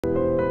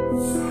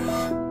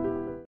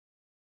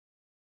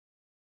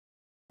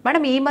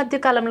Madam ఈ మధ్య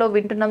కాలంలో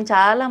వింటున్నాం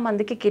చాలా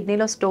మందికి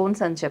కిడ్నీలో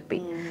స్టోన్స్ అని చెప్పి.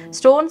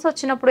 స్టోన్స్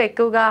వచ్చినప్పుడు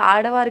ఎక్కువగా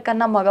ఆడవారి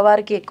కన్నా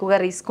మగవారికి ఎక్కువగా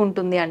రిస్క్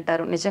ఉంటుంది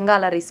అంటారు. నిజంగా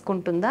అలా రిస్క్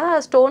ఉంటుందా?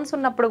 స్టోన్స్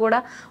ఉన్నప్పుడు కూడా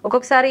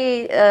ఒక్కొక్కసారి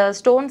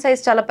స్టోన్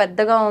సైజ్ చాలా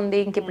పెద్దగా ఉంది,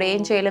 ఇంక ఇప్పుడు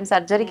ఏం చేయలేం,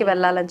 సర్జరీకి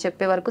వెళ్ళాలని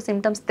చెప్పే వరకు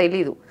సిమ్టమ్స్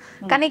తెలీదు.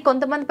 కానీ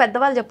కొంతమంది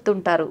పెద్దవాళ్ళు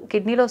చెప్తుంటారు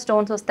కిడ్నీలో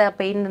స్టోన్స్ వస్తే ఆ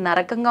పెయిన్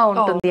నరకంగా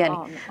ఉంటుంది అని.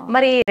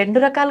 మరి రెండు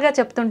రకాలుగా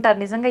చెప్తుంటారు,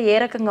 నిజంగా ఏ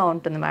రకంగా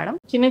ఉంటుంది మేడం?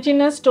 చిన్న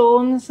చిన్న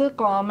స్టోన్స్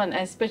కామన్,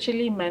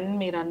 ఎస్పెషల్లీ మెన్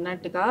మీరు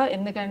అన్నట్టుగా.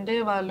 ఎందుకంటే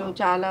వాళ్ళు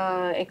చాలా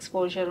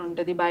ఎక్స్పోజర్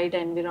ఉంటుంది బయట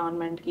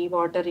ఎన్విరాన్మెంట్ కి,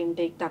 వాటర్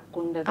ఇంటేక్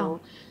తక్కువ ఉండదు.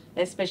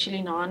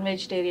 ఎస్పెషల్లీ నాన్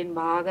వెజిటేరియన్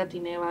బాగా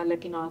తినే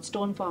వాళ్ళకి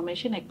స్టోన్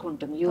ఫార్మేషన్ ఎక్కువ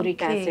ఉంటుంది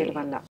యూరిక్ యాసిడ్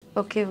వల్ల.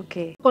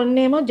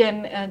 కొన్నేమో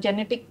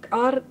genetic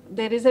are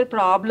there is a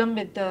problem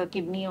with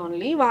kidney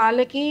only,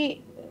 వాళ్ళకి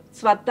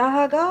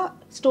స్వతహాగా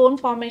స్టోన్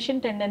ఫార్మేషన్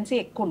టెండెన్సీ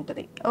ఎక్కువ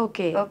ఉంటుంది.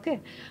 ఓకే,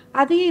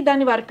 అది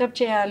దాన్ని వర్కప్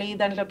చేయాలి.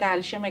 దాంట్లో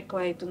కాల్షియం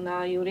ఎక్కువ అవుతుందా,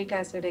 యూరిక్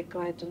యాసిడ్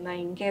ఎక్కువ అవుతుందా,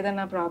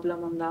 ఇంకేదైనా ప్రాబ్లం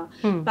ఉందా,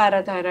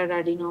 పారాథైరాయిడ్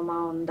అడినోమా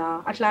ఉందా,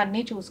 అట్లా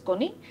అన్ని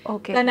చూసుకొని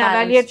దాన్ని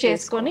ఎవాల్యుయేట్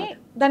చేసుకొని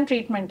దాని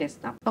ట్రీట్మెంట్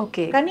ఇస్తాం.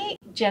 కానీ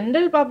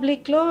జనరల్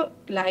పబ్లిక్ లో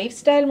లైఫ్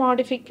స్టైల్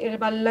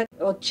మోడిఫికేషన్ వల్ల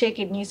వచ్చే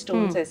kidney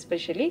stones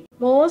especially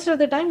most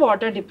of the time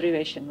water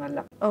deprivation వల్ల.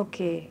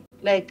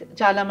 లైక్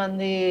చాలా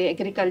మంది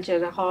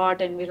అగ్రికల్చర్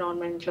హాట్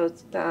ఎన్విరాన్మెంట్ లో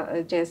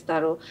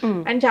చేస్తారు.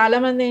 అండ్ చాలా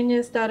మంది ఏం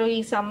చేస్తారు, ఈ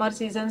సమ్మర్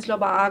సీజన్స్ లో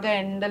బాగా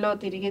ఎండలో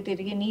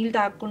తిరిగి నీళ్ళు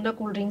తాగకుండా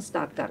కూల్ డ్రింక్స్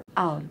తాగుతారు.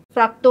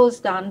 ఫ్రక్టోస్,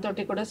 దాంతో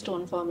కూడా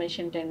స్టోన్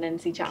ఫార్మేషన్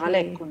టెండెన్సీ చాలా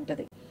ఎక్కువ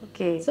ఉంటది.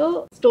 సో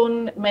స్టోన్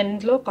మెన్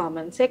లో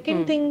కామన్.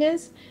 సెకండ్ థింగ్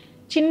ఇస్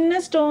చిన్న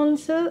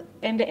stones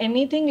and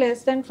anything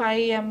less than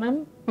 5 mm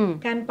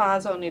can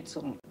pass on its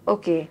own.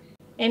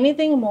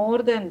 Anything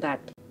more than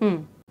that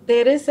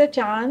there is a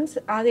chance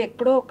అది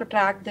ఎక్కడో ఒక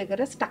ట్రాక్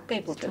దగ్గర స్టక్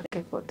అయిపోతుంది.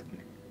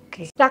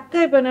 స్టక్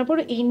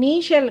అయిపోయినప్పుడు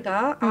ఇనీషియల్ గా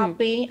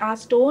ఆ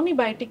స్టోన్ ని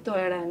బయటికి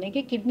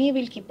తోయడానికి kidney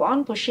will keep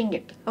on pushing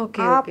it.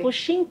 ఆ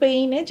పుషింగ్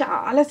పెయిన్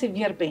చాలా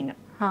సివియర్ పెయిన్.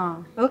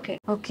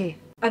 ఓకే,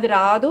 అది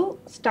రాదు,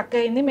 స్టక్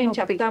అయింది, మేము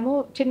చెప్తాము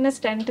చిన్న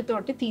స్టెంట్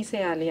తోటి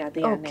తీసేయాలి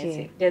అది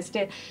అనేసి. జస్ట్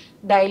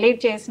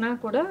డైలేట్ చేసినా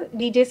కూడా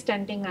డీజే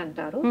స్టెంటింగ్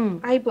అంటారు,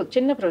 అయిపోతుంది,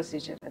 చిన్న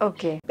ప్రొసీజర్.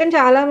 కానీ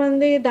చాలా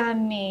మంది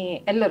దాన్ని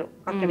వెళ్ళరు,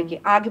 అక్కడికి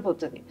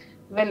ఆగిపోతుంది.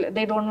 Well,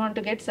 they don't want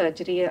to get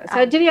surgery.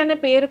 Surgery అనే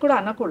పేరు కూడా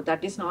అనకూడదు,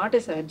 that is not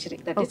a surgery,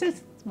 that is a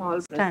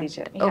small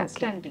procedure,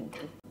 stenting.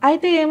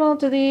 అయితే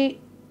ఏమవుతుంది,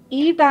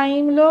 ఈ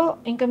టైంలో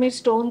ఇంకా మీరు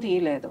స్టోన్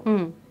తీయలేదు,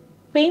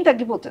 పెయిన్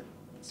తగ్గిపోతుంది,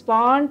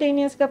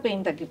 స్పాంటేనియస్ గా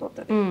పెయిన్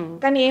తగ్గిపోతుంది.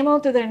 కానీ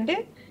ఏమవుతుంది అంటే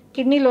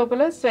కిడ్నీ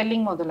లోపల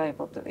స్వెల్లింగ్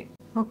మొదలైపోతుంది.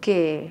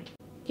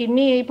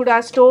 కిడ్నీ ఇప్పుడు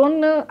ఆ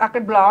స్టోన్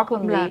అక్కడ బ్లాక్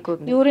ఉంది,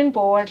 యూరిన్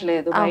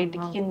పోవట్లేదు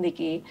బయటికి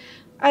కిందికి.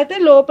 అయితే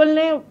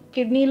లోపలనే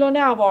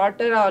కిడ్నీలోనే ఆ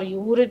వాటర్ ఆర్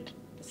యూరిన్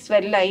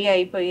స్వెల్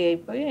అయిపోయి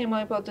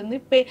ఏమైపోతుంది,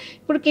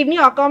 ఇప్పుడు కిడ్నీ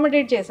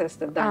అకామిడేట్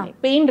చేసేస్తుంది దాన్ని,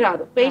 పెయిన్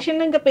రాదు.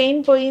 పేషెంట్ ఇంకా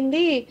పెయిన్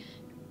పోయింది,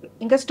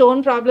 ఇంకా స్టోన్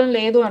ప్రాబ్లం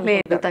లేదు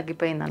అనుకుంటారు,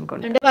 తగ్గిపోయింది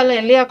అనుకోండి. అంటే వాళ్ళు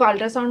వెళ్ళి ఒక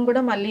అల్ట్రాసౌండ్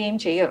కూడా మళ్ళీ ఏం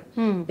చేయరు,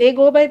 they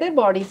go by they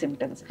body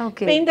symptoms.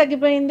 Pain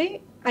తగ్గిపోయింది,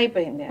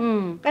 అయిపోయింది.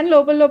 కానీ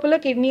లోపల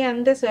కిడ్నీ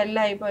అంతా స్వెల్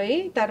అయిపోయి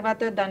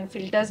తర్వాత దాని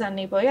ఫిల్టర్స్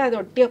అన్ని పోయి అది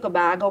ఒట్టి ఒక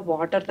బ్యాగ్ ఆఫ్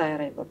వాటర్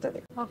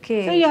తయారైపోతుంది.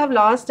 So you have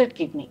lost that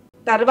kidney.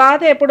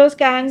 తర్వాత ఎప్పుడో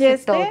స్కాన్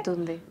చేస్తే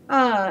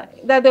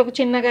అది ఒక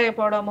చిన్నగా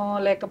అయిపోవడము,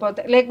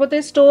 లేకపోతే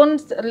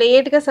స్టోన్స్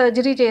లేట్ గా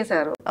సర్జరీ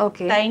చేశారు,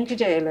 టైంకి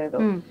చేయలేదు,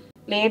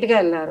 లేట్ గా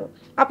వెళ్ళారు,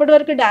 అప్పటి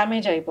వరకు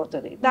డ్యామేజ్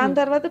అయిపోతుంది. దాని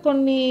తర్వాత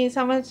కొన్ని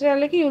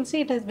సంవత్సరాలకి you'll see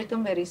it has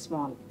become very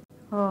small.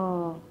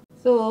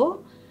 So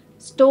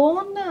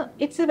stone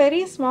it's a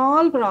very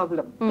small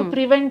problem to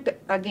prevent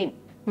again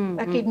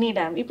kidney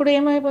dam. ఇప్పుడు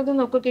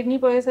ఏమైపోతుంది, ఒక కిడ్నీ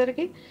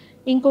పోయేసరికి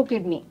ఇంకో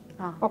కిడ్నీ,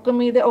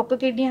 ఒక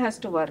kidney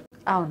has to work.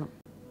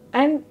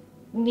 And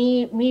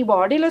మీ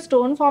బాడీలో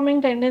స్టోన్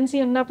ఫార్మింగ్ టెండెన్సీ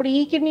ఉన్నప్పుడు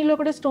ఈ కిడ్నీలో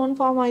కూడా స్టోన్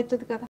ఫార్మ్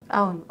అవుతుంది కదా.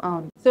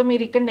 సో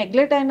మీరు ఇక్కడ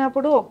నెగ్లెక్ట్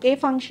అయినప్పుడు ఒకే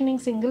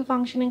ఫంక్షనింగ్ సింగిల్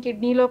ఫంక్షనింగ్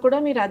కిడ్నీలో కూడా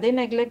మీరు అదే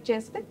నెగ్లెక్ట్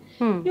చేస్తే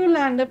you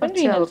land up in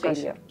renal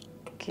failure.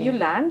 You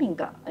land,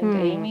 ఇంకా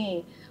ఏమీ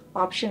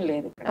ఆప్షన్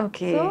లేదు.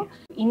 సో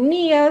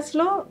ఇన్ని ఇయర్స్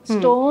లో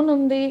స్టోన్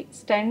ఉంది,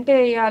 స్టెంట్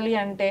వేయాలి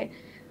అంటే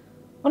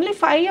only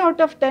 5 out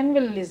of 10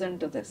 will listen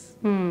to this.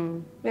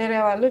 వేరే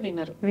వాళ్ళు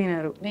వినరు.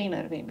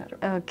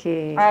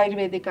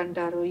 ఆయుర్వేదిక్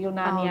అంటారు,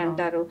 యునాని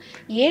అంటారు,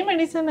 ఏ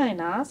మెడిసిన్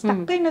అయినా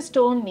స్టక్ అయిన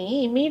స్టోన్ ని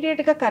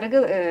ఇమీడియట్ గా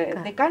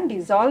they can't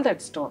dissolve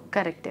that stone.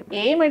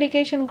 A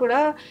medication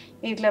కూడా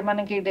ఇట్లా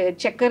మనకి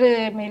చక్కెర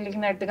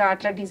మిలిగినట్టుగా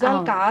అట్లా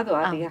డిజాల్వ్ కాదు,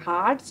 అది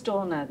హార్డ్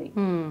స్టోన్, అది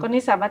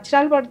కొన్ని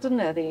సంవత్సరాలు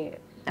పడుతుంది అది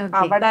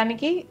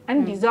అవ్వడానికి.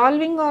 అండ్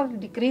డిజాల్వింగ్ ఆర్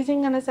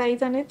డిక్రీజింగ్ అనే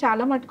సైజ్ అనేది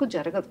చాలా మటుకు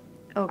జరగదు,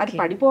 అది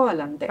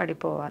పడిపోవాలి, అంతే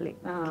పడిపోవాలి.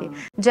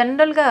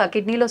 జనరల్ గా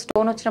కిడ్నీలో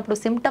స్టోన్ వచ్చినప్పుడు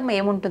సిమ్టమ్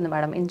ఏముంటుంది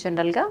మేడం? ఇన్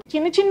జనరల్ గా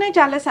చిన్న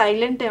చాలా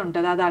సైలెంట్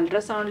ఉంటది, అది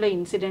అల్ట్రాసౌండ్ లో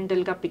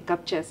ఇన్సిడెంటల్ గా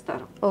పికప్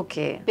చేస్తారు.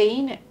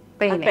 పెయిన్,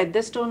 పెద్ద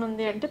స్టోన్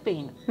ఉంది అంటే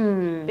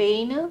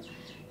pain,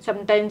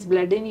 some times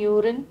blood in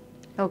urine,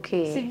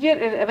 severe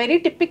very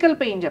typical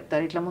pain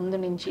చెప్తారు, ఇట్లా ముందు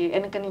నుంచి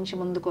వెనక నుంచి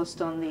ముందుకు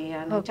వస్తుంది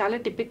అని, చాలా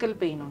టిపికల్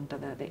పెయిన్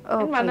ఉంటది. అది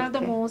one of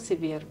the most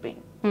severe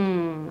pain,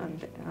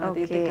 అంతే,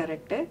 అదైతే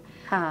కరెక్టే.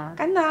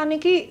 కానీ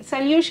దానికి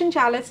సొల్యూషన్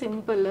చాలా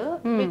సింపుల్,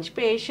 విచ్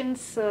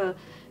పేషెంట్స్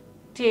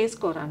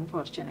చేసుకోరు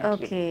అన్ఫార్చునేట్లీ.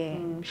 ఓకే.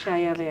 షై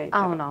అవే అవుతారు.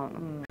 అవునవును.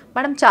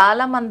 మేడం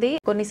చాలా మంది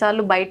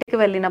కొన్నిసార్లు బయటికి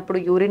వెళ్ళినప్పుడు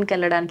యూరిన్‌కి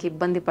వెళ్ళడానికి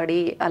ఇబ్బంది పడి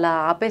అలా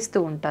ఆపేస్తూ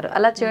ఉంటారు.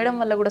 అలా చేయడం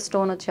వల్ల కూడా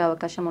స్టోన్ వచ్చే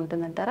అవకాశం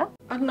ఉంటుందంటారా?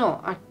 నో,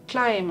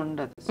 అట్లా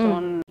ఏముండదు.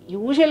 స్టోన్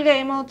యూజువల్ గా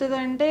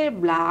ఏమవుతుందంటే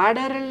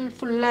బ్లాడర్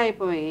ఫుల్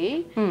అయిపోయి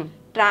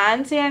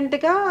ట్రాన్సియంట్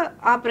గా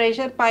ఆ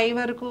ప్రెషర్ పై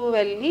వరకు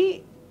వెళ్ళి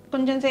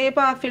కొంచెం సేపు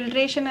ఆ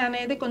ఫిల్టరేషన్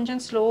అనేది కొంచెం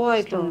స్లో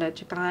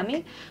అవుతుండొచ్చు. కానీ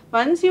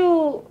వన్స్ యూ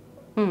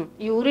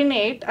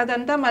యూరినేట్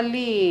అదంతా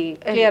మళ్ళీ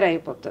క్లియర్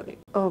అయిపోతుంది.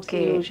 ఓకే.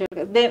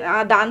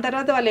 దాని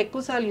తర్వాత వాళ్ళు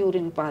ఎక్కువ సార్లు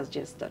యూరిన్ పాస్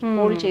చేస్తారు,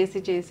 హోల్డ్ చేసి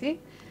చేసి.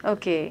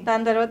 ఓకే.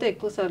 దాని తర్వాత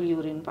ఎక్కువ సార్లు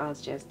యూరిన్ పాస్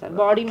చేస్తారు.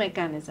 బాడీ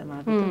మెకానిజం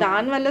అది.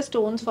 దాని వల్ల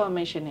స్టోన్స్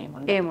ఫార్మేషన్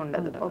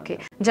ఏముండదు. ఓకే.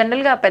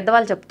 జనరల్ గా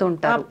పెద్దవాళ్ళు చెప్తూ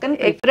ఉంటారు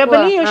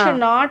ప్రిఫరబుల్లీ యూ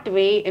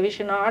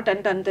షుడ్ నాట్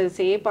అంటే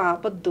అంతసేపు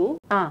ఆపొద్దు,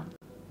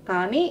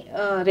 కానీ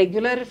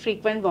రెగ్యులర్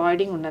ఫ్రీక్వెంట్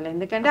వాయిడింగ్ ఉండాలి.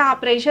 ఎందుకంటే ఆ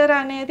ప్రెషర్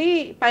అనేది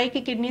పైకి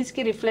కిడ్నీస్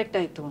కి రిఫ్లెక్ట్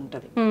అవుతూ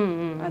ఉంటది,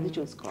 అది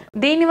చూసుకోవాలి.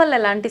 దీని వల్ల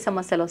ఎలాంటి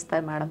సమస్యలు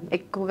వస్తాయి మేడం?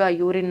 ఎక్కువగా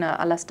యూరిన్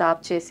అలా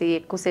స్టాప్ చేసి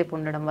ఎక్కువసేపు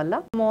ఉండడం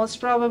వల్ల మోస్ట్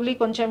ప్రాబబ్లీ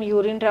కొంచెం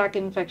యూరిన్ ట్రాక్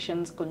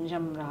ఇన్ఫెక్షన్స్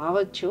కొంచెం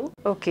రావచ్చు.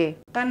 ఓకే.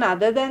 కానీ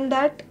other then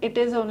that it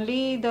is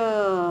only the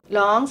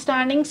long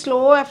standing slow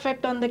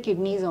effect on the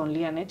kidneys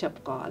only అనే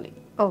చెప్పుకోవాలి.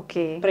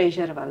 ఓకే.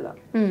 ప్రెషర్ వల్ల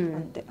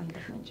అంతే.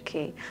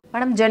 ఓకే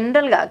మేడం,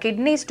 జనరల్ గా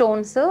కిడ్నీ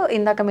స్టోన్స్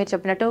ఇందాక మీరు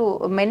చెప్పినట్టు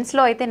మెన్స్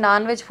లో అయితే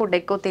నాన్ వెజ్ ఫుడ్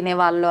ఎక్కువ తినే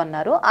వాళ్ళు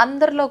అన్నారు.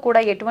 అందరిలో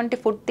కూడా ఎటువంటి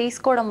ఫుడ్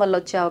తీసుకోవడం వల్ల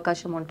వచ్చే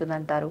అవకాశం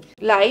ఉంటుందంటారు?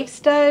 లైఫ్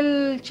స్టైల్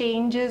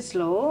చేంజెస్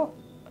లో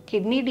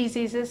కిడ్నీ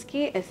డిసీజెస్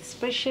కి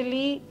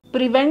ఎస్పెషల్లీ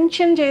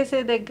ప్రివెన్షన్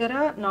చేసే దగ్గర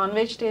non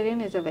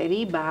vegetarian is a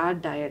very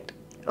bad diet.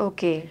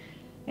 Okay.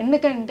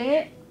 ఎందుకంటే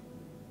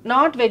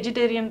not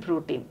vegetarian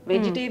protein.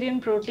 Vegetarian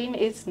protein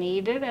is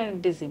needed and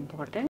it is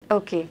important.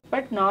 Okay.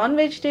 But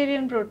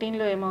non-vegetarian protein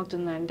లో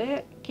ఏమవుతుందంటే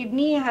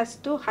kidney has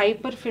to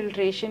hyper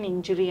filtration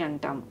injury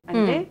అంటాం.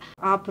 అంటే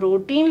ఆ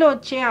protein లో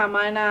వచ్చే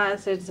అమైనో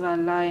యాసిడ్స్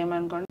వల్ల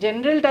ఏమనుకోండి,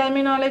 general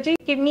terminology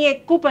kidney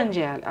ఎక్కువ పని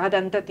చేయాలి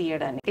అదంతా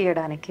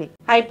తీయడానికి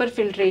హైపర్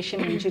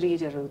ఫిల్టరేషన్ ఇంజురీ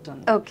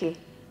జరుగుతుంది. ఓకే.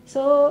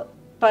 సో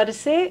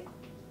పర్సే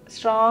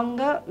స్ట్రాంగ్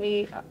గా we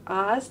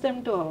ask them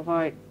to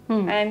avoid.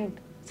 And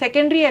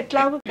secondary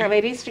ఎట్లా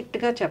వెరీ స్ట్రిక్ట్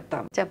గా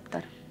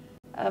చెప్తారు.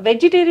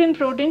 Vegetarian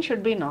protein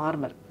should be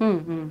normal.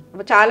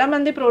 చాలా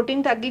మంది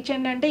ప్రోటీన్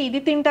తగ్గించండి అంటే ఇది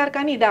తింటారు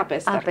కానీ ఇది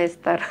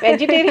ఆపేస్తారు.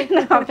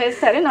 వెజిటేరియన్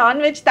ఆపేస్తారు,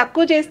 నాన్ వెజ్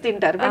తక్కువ చేసి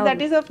తింటారు. But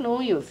that is of no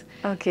use.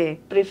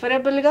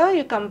 Preferable గా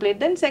you complete.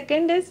 Then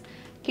second is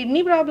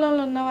kidney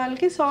ప్రాబ్లంలు ఉన్న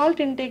వాళ్ళకి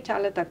సాల్ట్ ఇంటేక్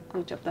చాలా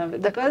తక్కువ చెప్తాం,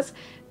 because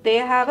they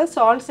have a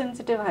salt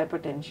sensitive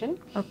hypertension,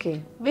 okay,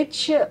 which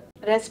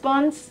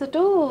responds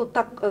to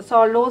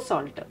low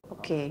salt.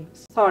 Okay.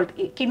 Salt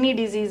kidney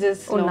diseases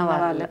ఉన్న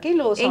వాళ్ళకి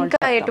low salt.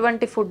 ఇంకా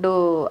ఎటువంటి ఫుడ్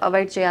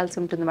అవాయిడ్ చేయాల్సి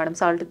ఉంటుంది మేడం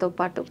సాల్ట్ తో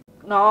పాటు?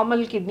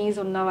 నార్మల్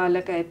కిడ్నీస్ ఉన్న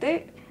వాళ్ళకైతే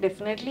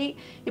డెఫినెట్లీ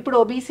ఇప్పుడు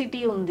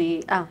ఒబిసిటీ ఉంది.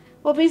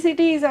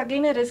 Obesity is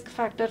again a risk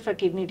factor for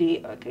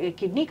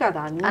kidney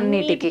కదా,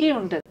 అన్నిటికీ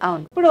ఉంటుంది.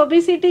 ఇప్పుడు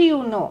ఒబిసిటీ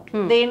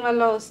దేని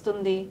వల్ల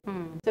వస్తుంది?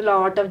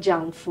 Lot of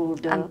junk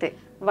food,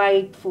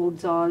 white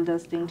foods, all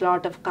those things,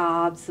 lot of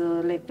carbs,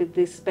 like with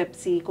this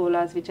Pepsi,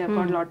 colas, which have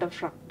got lot of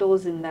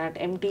fructose in that,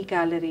 empty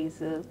calories,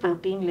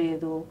 protein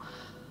ledu.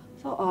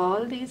 So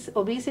all these,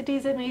 obesity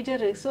is a major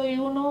risk. So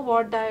you know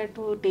what diet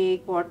to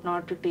take, what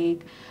not to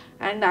take.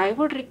 And I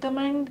would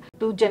recommend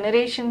 2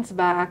 generations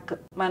back,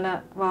 mana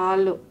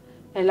vallu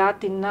ela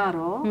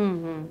tinnaro,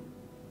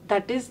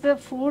 that is the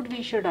food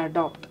we should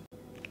adopt.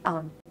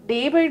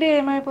 Day by day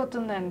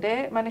ఏమైపోతుందంటే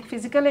మనకి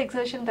physical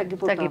exertion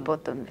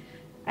తగ్గిపోతుంది.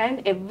 And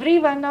every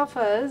one of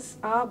us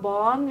are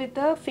born with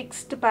a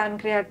fixed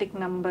pancreatic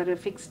number, a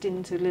fixed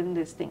insulin,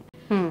 this thing.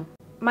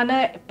 Mana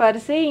per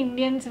se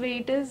Indians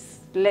weight is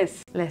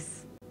less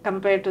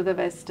compared to the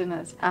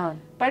Westerners.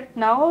 But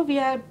now we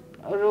are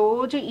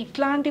రోజు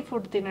ఇట్లాంటి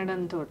food తినడం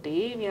తోటి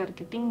we are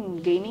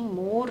gaining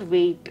more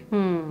wait.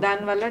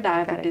 దాని వల్ల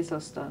diabetes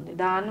వస్తుంది,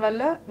 దాని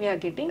వల్ల we are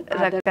getting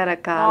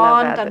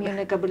non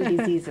communicable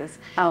diseases.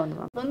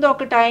 ముందు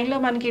ఒక టైంలో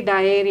మనకి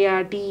డయేరియా,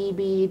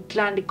 టీబీ,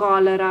 ఇట్లాంటి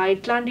కాలరా,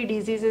 ఇట్లాంటి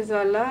డిసీజెస్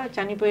వల్ల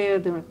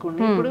చనిపోయేది ఎక్కువ.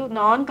 ఇప్పుడు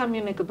నాన్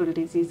కమ్యూనికబుల్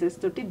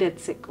డిసీజెస్ తోటి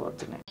డెత్స్ ఎక్కువ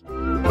అవుతున్నాయి.